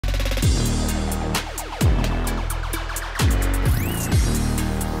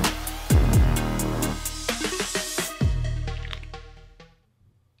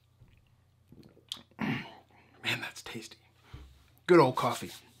Good old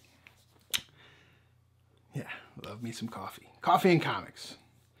coffee. Yeah, love me some coffee. Coffee and comics.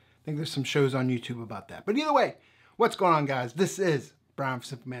 I think there's some shows on YouTube about that. But either way, what's going on, guys? This is Brian from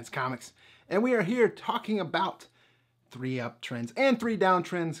Simple Man's Comics, and we are here talking about 3 up trends and 3 down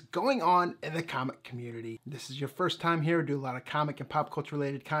trends going on in the comic community. This is your first time here. We do a lot of comic and pop culture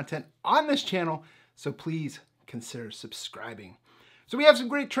related content on this channel, so please consider subscribing. So we have some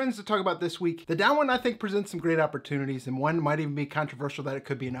great trends to talk about this week. The down one, I think, presents some great opportunities, and one might even be controversial that it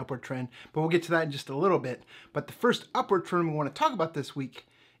could be an upward trend, but we'll get to that in just a little bit. But the first upward trend we want to talk about this week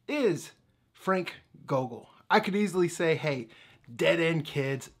is Frank Gogol. I could easily say, hey, Dead End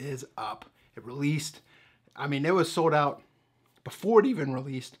Kids is up. It released, I mean, it was sold out before it even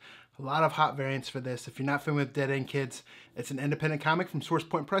released. A lot of hot variants for this. If you're not familiar with Dead End Kids, it's an independent comic from Source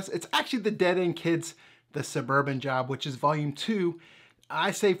Point Press. It's actually the Dead End Kids, The Suburban Job, which is volume 2.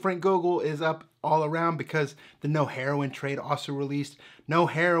 I say Frank Gogol is up all around because the No Heroin trade also released. No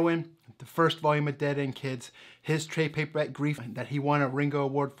Heroin, the first volume of Dead End Kids, his trade paperback Grief that he won a Ringo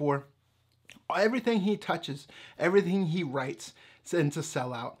Award for. Everything he touches, everything he writes tends to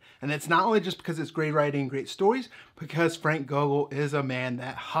sell out. And it's not only just because it's great writing and great stories, because Frank Gogol is a man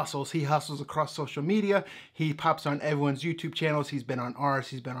that hustles. He hustles across social media. He pops on everyone's YouTube channels. He's been on ours.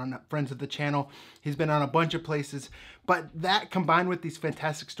 He's been on Friends of the Channel. He's been on a bunch of places. But that combined with these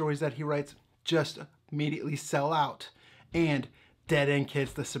fantastic stories that he writes just immediately sell out. And Dead End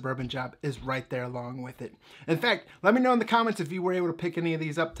Kids, The Suburban Job is right there along with it. In fact, let me know in the comments if you were able to pick any of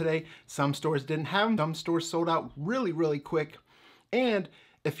these up today. Some stores didn't have them. Some stores sold out really, really quick. And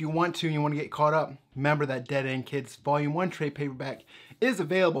if you want to and you want to get caught up, remember that Dead End Kids Volume 1 trade paperback is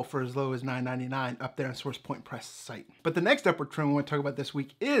available for as low as $9.99 up there on Source Point Press site. But the next upward trend we want to talk about this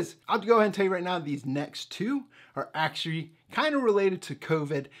week is, I'll go ahead and tell you right now, these next 2 are actually kind of related to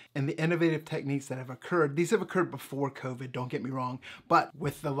COVID and the innovative techniques that have occurred. These have occurred before COVID, don't get me wrong, but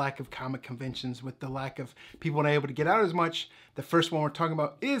with the lack of comic conventions, with the lack of people not able to get out as much, the first one we're talking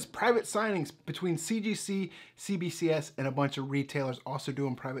about is private signings between CGC, CBCS, and a bunch of retailers also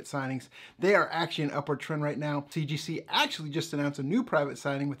doing private signings. They are actually an upward trend right now. CGC actually just announced a new private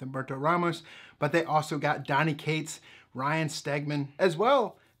signing with Humberto Ramos, but they also got Donny Cates, Ryan Stegman, as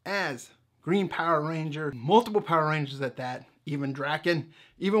well as Green Power Ranger, multiple Power Rangers at that, even Draken,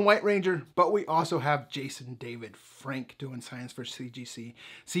 even White Ranger, but we also have Jason David Frank doing signs for CGC.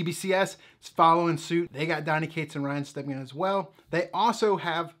 CBCS is following suit. They got Donny Cates and Ryan Stegman as well. They also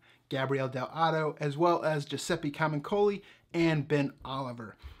have Gabriel Del Otto, as well as Giuseppe Camuncoli and Ben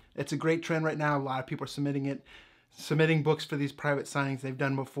Oliver. It's a great trend right now. A lot of people are submitting books for these private signings they've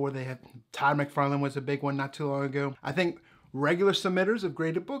done before. They had Todd McFarlane was a big one not too long ago. I think regular submitters of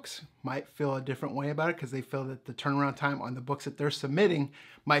graded books might feel a different way about it because they feel that the turnaround time on the books that they're submitting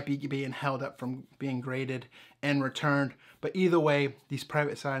might be being held up from being graded and returned. But either way, these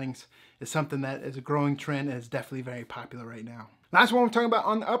private signings is something that is a growing trend and is definitely very popular right now. Last one we're talking about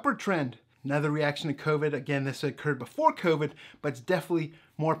on the upward trend. Another reaction to COVID. Again, this occurred before COVID, but it's definitely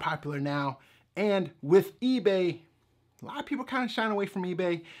more popular now. And with eBay, a lot of people kind of shine away from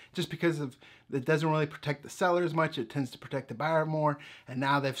eBay just because of it doesn't really protect the seller as much. It tends to protect the buyer more. And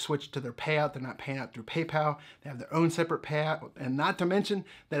now they've switched to their payout. They're not paying out through PayPal. They have their own separate payout. And not to mention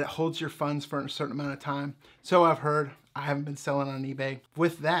that it holds your funds for a certain amount of time. So I've heard. I haven't been selling on eBay.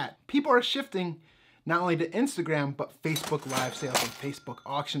 With that, people are shifting not only to Instagram, but Facebook live sales and Facebook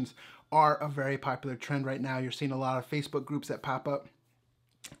auctions are a very popular trend right now. You're seeing a lot of Facebook groups that pop up.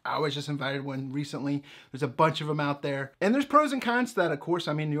 I was just invited one recently. There's a bunch of them out there. And there's pros and cons to that, of course.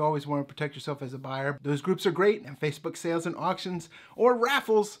 I mean, you always want to protect yourself as a buyer. Those groups are great, and Facebook sales and auctions or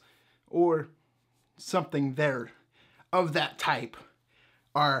raffles or something there of that type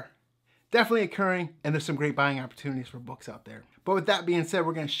are definitely occurring, and there's some great buying opportunities for books out there. But with that being said,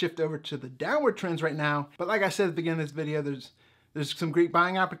 we're going to shift over to the downward trends right now. But like I said at the beginning of this video, there's some great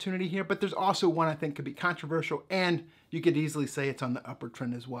buying opportunity here, but there's also one I think could be controversial, and you could easily say it's on the upward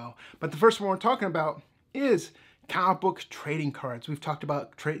trend as well. But the first one we're talking about is comic book trading cards. We've talked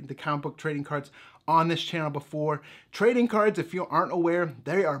about the comic book trading cards on this channel before. Trading cards, if you aren't aware,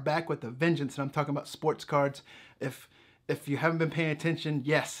 they are back with a vengeance, and I'm talking about sports cards. If you haven't been paying attention,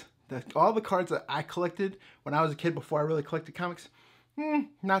 yes, all the cards that I collected when I was a kid before I really collected comics,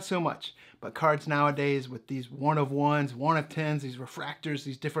 not so much. But cards nowadays with these 1 of 1s, 1 of 10s, these refractors,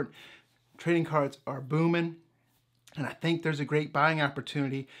 these different trading cards are booming. And I think there's a great buying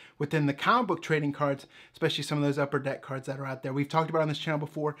opportunity within the comic book trading cards, especially some of those upper deck cards that are out there. We've talked about on this channel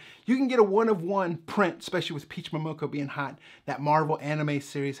before. You can get a 1 of 1 print, especially with Peach Momoko being hot. That Marvel anime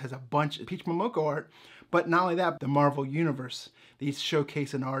series has a bunch of Peach Momoko art. But not only that, the Marvel Universe, these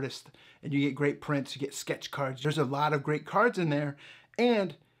showcase an artist and you get great prints, you get sketch cards. There's a lot of great cards in there.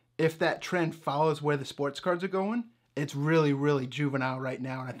 And if that trend follows where the sports cards are going, it's really, really juvenile right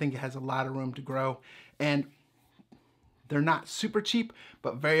now. And I think it has a lot of room to grow. And they're not super cheap,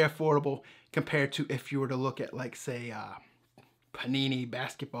 but very affordable compared to if you were to look at, like, say, Panini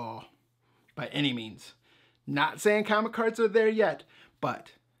basketball by any means. Not saying comic cards are there yet,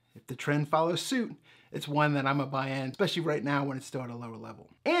 but if the trend follows suit, it's one that I'm gonna buy in, especially right now when it's still at a lower level.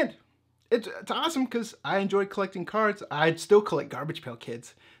 And it's awesome because I enjoy collecting cards. I'd still collect Garbage Pail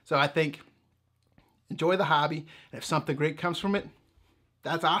Kids. So I think enjoy the hobby. And if something great comes from it,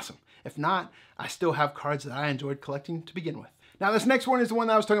 that's awesome. If not, I still have cards that I enjoyed collecting to begin with. Now, this next one is the one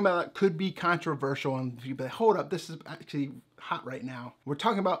that I was talking about that could be controversial. And you'd be like, hold up, this is actually hot right now. We're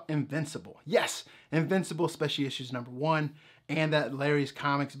talking about Invincible. Yes, Invincible Special Issues #1 and that Larry's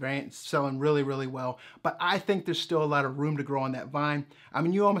Comics variant selling really, really well. But I think there's still a lot of room to grow on that vine. I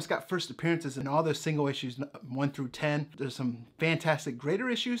mean, you almost got first appearances in all those single issues 1 through 10. There's some fantastic greater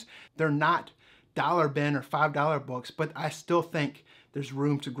issues. They're not dollar bin or $5 books, but I still think there's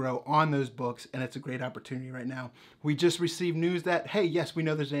room to grow on those books, and it's a great opportunity right now. We just received news that, hey, yes, we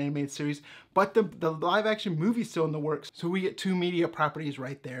know there's an animated series, but the live action movie's still in the works. So we get 2 media properties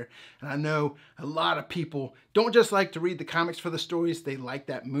right there. And I know a lot of people don't just like to read the comics for the stories, they like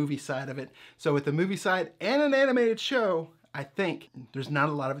that movie side of it. So with the movie side and an animated show, I think there's not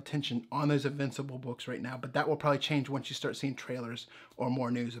a lot of attention on those Invincible books right now, but that will probably change once you start seeing trailers or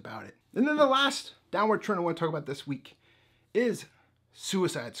more news about it. And then the last downward trend I want to talk about this week is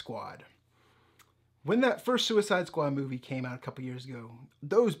Suicide Squad. When that first Suicide Squad movie came out a couple years ago,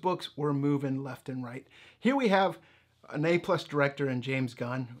 those books were moving left and right. Here we have an A+ director in James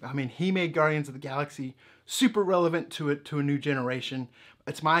Gunn. I mean, he made Guardians of the Galaxy super relevant to a new generation.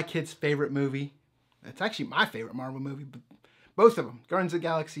 It's my kid's favorite movie. It's actually my favorite Marvel movie, but both of them, Guardians of the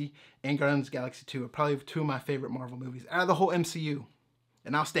Galaxy and Guardians of the Galaxy 2, are probably 2 of my favorite Marvel movies out of the whole MCU,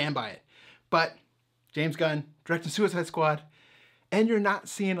 and I'll stand by it. But James Gunn directing Suicide Squad, and you're not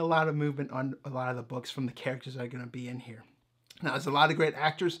seeing a lot of movement on a lot of the books from the characters that are going to be in here. Now, there's a lot of great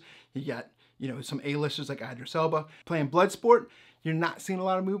actors. You got, some A-listers like Idris Elba playing Bloodsport. You're not seeing a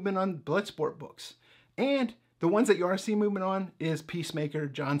lot of movement on Bloodsport books. And the ones that you are seeing movement on is Peacemaker,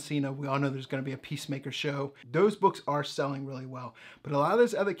 John Cena. We all know there's going to be a Peacemaker show. Those books are selling really well. But a lot of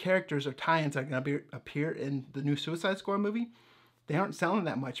those other characters or tie-ins that are going to appear in the new Suicide Squad movie, they aren't selling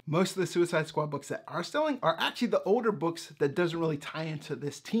that much. Most of the Suicide Squad books that are selling are actually the older books that doesn't really tie into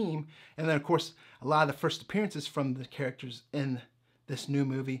this team. And then, of course, a lot of the first appearances from the characters in this new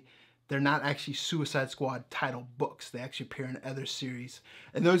movie, they're not actually Suicide Squad title books. They actually appear in other series.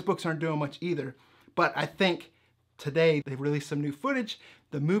 And those books aren't doing much either. But I think today they released some new footage.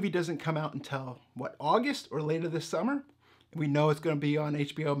 The movie doesn't come out until, August or later this summer. We know it's going to be on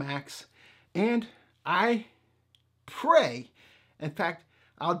HBO Max. And I pray, in fact,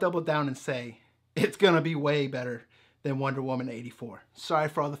 I'll double down and say it's going to be way better than Wonder Woman 84. Sorry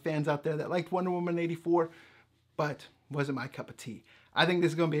for all the fans out there that liked Wonder Woman 84, but wasn't my cup of tea. I think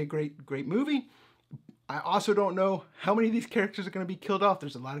this is going to be a great, great movie. I also don't know how many of these characters are going to be killed off.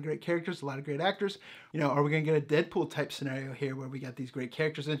 There's a lot of great characters, a lot of great actors. Are we going to get a Deadpool type scenario here where we got these great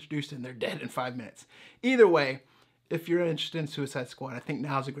characters introduced and they're dead in 5 minutes? Either way, if you're interested in Suicide Squad, I think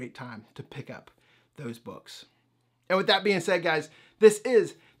now's a great time to pick up those books. And with that being said, guys, this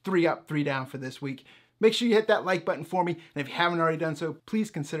is 3 Up, 3 Down for this week. Make sure you hit that like button for me. And if you haven't already done so,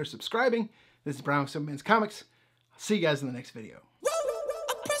 please consider subscribing. This is Brown with Superman's Comics. I'll see you guys in the next video.